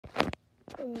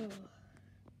Oh,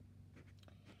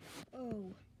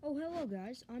 hello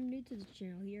guys. I'm new to the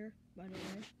channel here, by the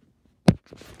way.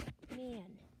 Man,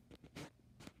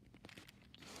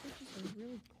 this is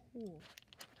really cool.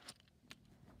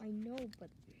 I know, but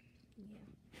yeah.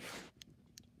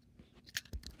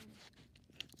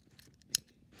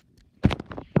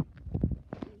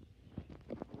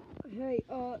 Hey,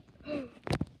 oh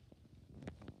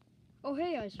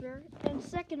hey, I swear. And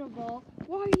second of all,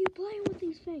 why are you playing with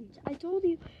these things? I told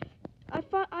you. I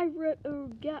thought I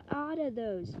got out of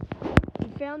those. We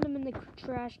found them in the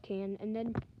trash can, and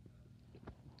then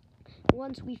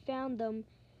once we found them,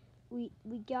 we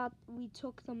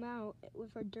took them out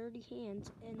with our dirty hands,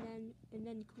 and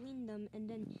then cleaned them, and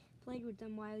then played with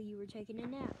them while you were taking a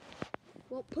nap.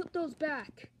 Well, put those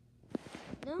back.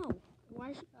 No,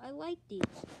 why should I like these?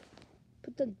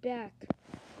 Put them back.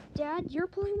 Dad, you're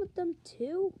playing with them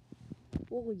too?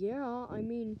 Well, yeah. I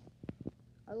mean,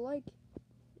 I like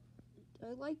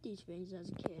these things as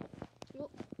a kid. Well,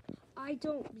 I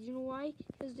don't. You know why?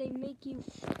 Because they make you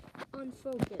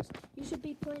unfocused. You should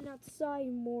be playing outside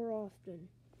more often.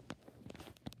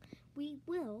 We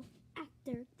will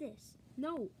after this.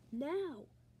 No, now.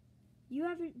 You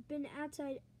haven't been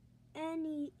outside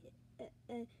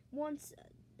once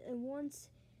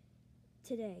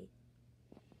today.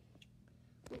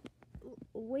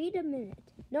 Wait a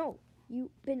minute. No,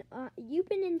 you've been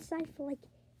inside for like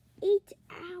 8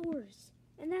 hours,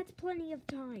 and that's plenty of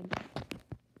time.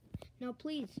 Now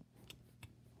please,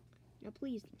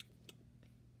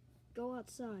 go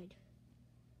outside.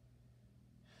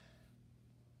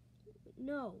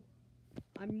 No,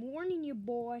 I'm warning you,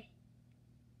 boy.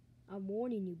 I'm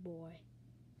warning you, boy.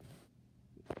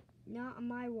 Not on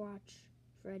my watch,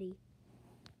 Freddy.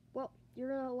 Well, you're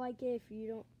gonna like it if you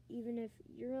don't. Even if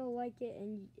you're gonna like it,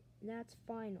 and that's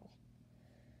final.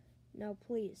 Now,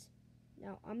 please.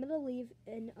 Now, I'm gonna leave,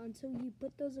 and until you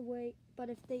put those away. But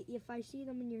if I see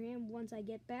them in your hand once I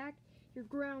get back, you're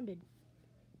grounded.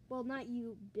 Well, not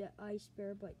you, Ice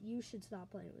Bear, but you should stop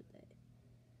playing with it.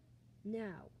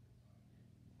 Now.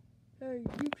 Hey,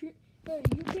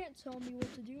 you can't tell me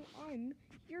what to do. I'm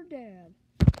your dad.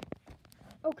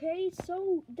 Okay,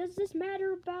 so does this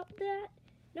matter about that?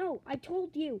 No, I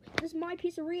told you. This is my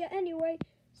pizzeria anyway.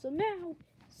 So now,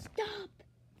 stop.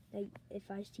 Now, if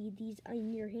I see these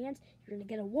in your hands, you're gonna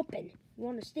get a whooping. You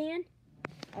understand?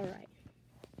 All right.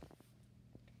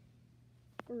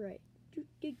 All right.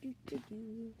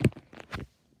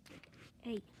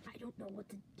 Hey, I don't know what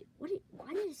to do.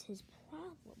 What is his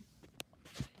problem?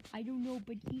 I don't know,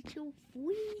 but he's so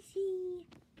fleecy.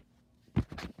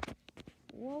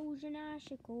 Woes and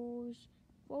icicles.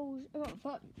 Woes. Oh,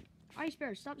 fuck. Ice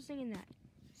Bear, stop singing that.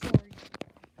 Sorry.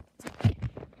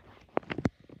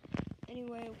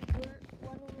 Anyway,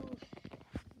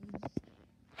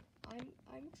 I'm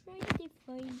trying to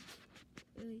find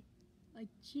a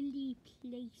chilly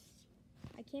place.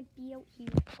 I can't be out here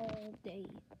all day.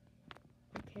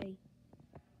 Okay.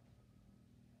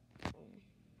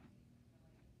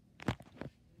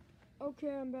 Okay,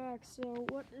 I'm back. So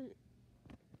what?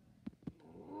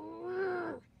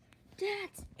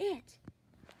 That's it.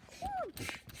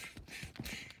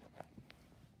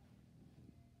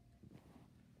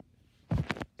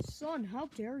 Son, how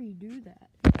dare you do that?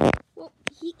 Well,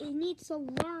 he needs to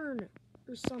learn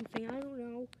or something. I don't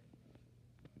know.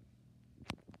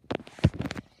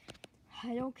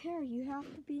 I don't care. You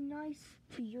have to be nice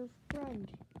to your friend.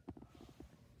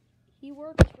 He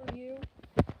works for you.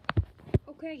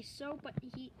 Okay, so, but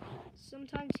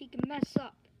sometimes he can mess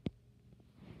up.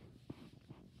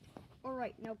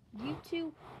 Alright, now you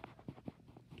two,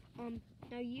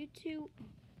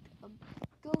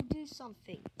 go do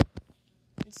something.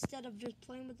 Instead of just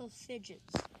playing with those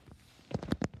fidgets.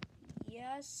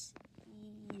 Yes,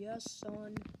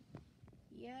 son.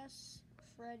 Yes,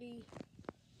 Freddy.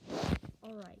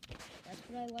 Alright, that's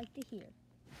what I like to hear.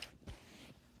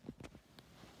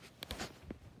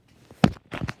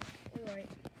 Alright.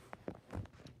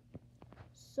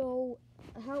 So,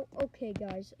 okay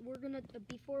guys, we're gonna,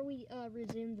 before we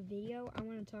resume the video, I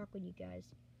want to talk with you guys.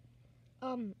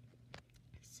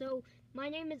 So, my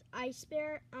name is Ice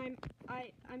Bear. I'm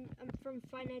from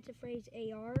Five Nights at Freddy's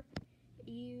AR.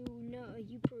 You know,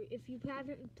 if you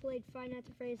haven't played Five Nights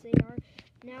at Freddy's AR,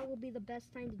 now will be the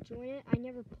best time to join it. I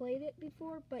never played it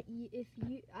before, but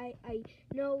I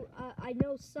know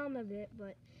some of it,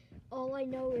 but all I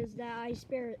know is that Ice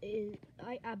Bear is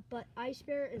but Ice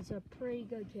Bear is a pretty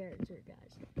good character,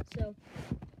 guys. So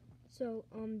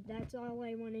that's all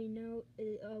I want to know.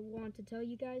 Want to tell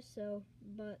you guys. So,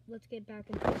 but let's get back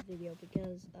into the video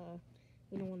because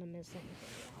we don't want to miss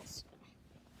anything else.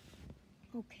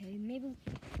 Okay, maybe.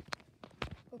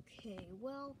 Okay,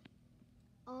 well,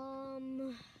 I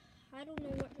don't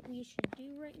know what we should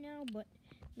do right now, but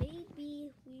maybe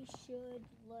we should,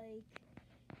 like,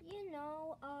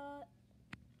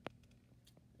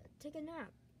 take a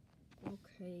nap.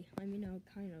 Okay, I mean, I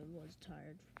kind of was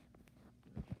tired.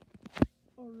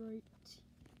 Alright,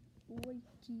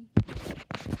 righty.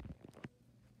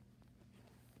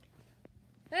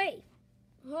 Hey!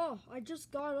 Oh, I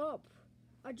just got up.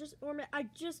 I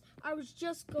was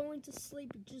just going to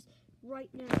sleep just right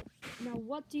now. Now,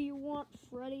 what do you want,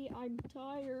 Freddy? I'm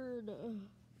tired.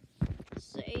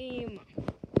 Same.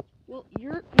 Well,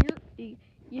 you're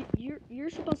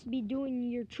supposed to be doing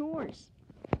your chores.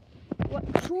 What,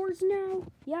 chores now?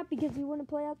 Yeah, because you want to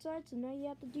play outside, so now you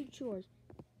have to do chores.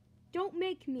 Don't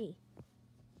make me.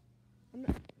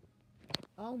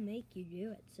 I'll make you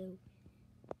do it, so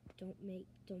don't make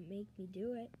me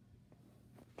do it.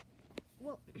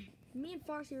 Well, me and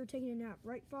Foxy were taking a nap,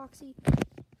 right, Foxy?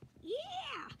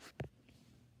 Yeah!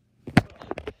 I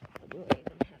don't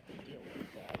even have to deal with you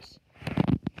guys.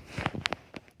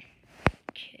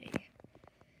 Okay.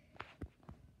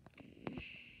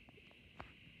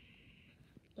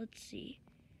 Let's see.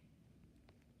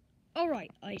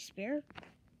 Alright, Ice Bear.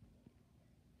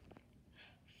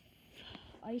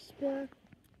 Ice Bear,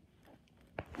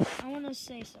 I want to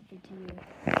say something to you.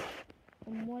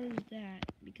 And what is that?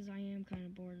 Because I am kind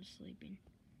of bored of sleeping.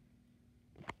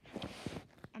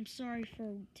 I'm sorry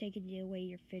for taking away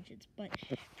your fidgets, but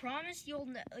promise you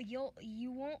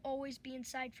won't always be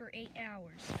inside for 8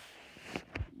 hours.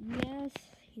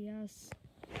 Yes.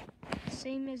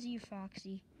 Same as you,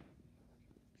 Foxy.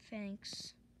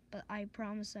 Thanks, but I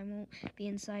promise I won't be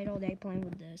inside all day playing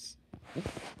with this.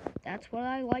 That's what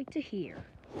I like to hear.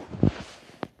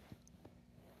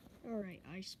 Alright,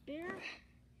 Ice Bear.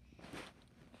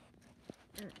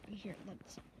 Here,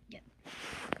 let's get.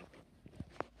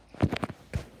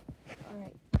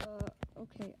 Alright,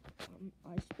 okay.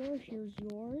 Ice Bear, here's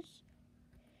yours.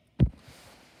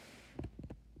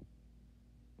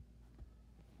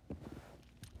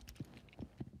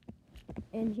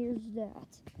 And here's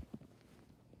that.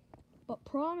 But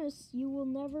promise you will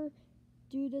never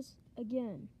do this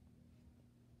again.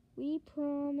 We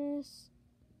promise.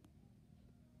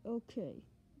 Okay,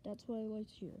 that's what I like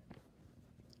to hear.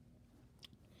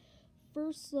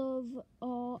 First of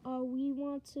all, we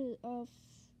want to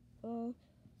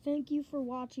thank you for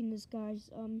watching this, guys.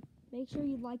 Make sure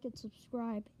you like and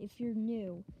subscribe if you're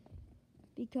new,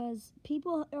 because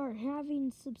people are having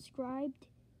subscribed,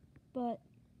 but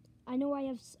I know I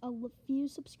have a few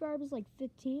subscribers, like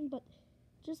 15, but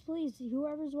just please,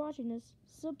 whoever's watching this,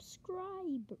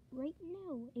 subscribe right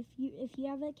now if you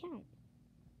have an account.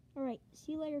 All right,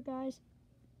 see you later, guys.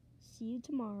 See you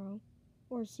tomorrow,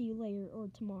 or see you later or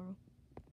tomorrow.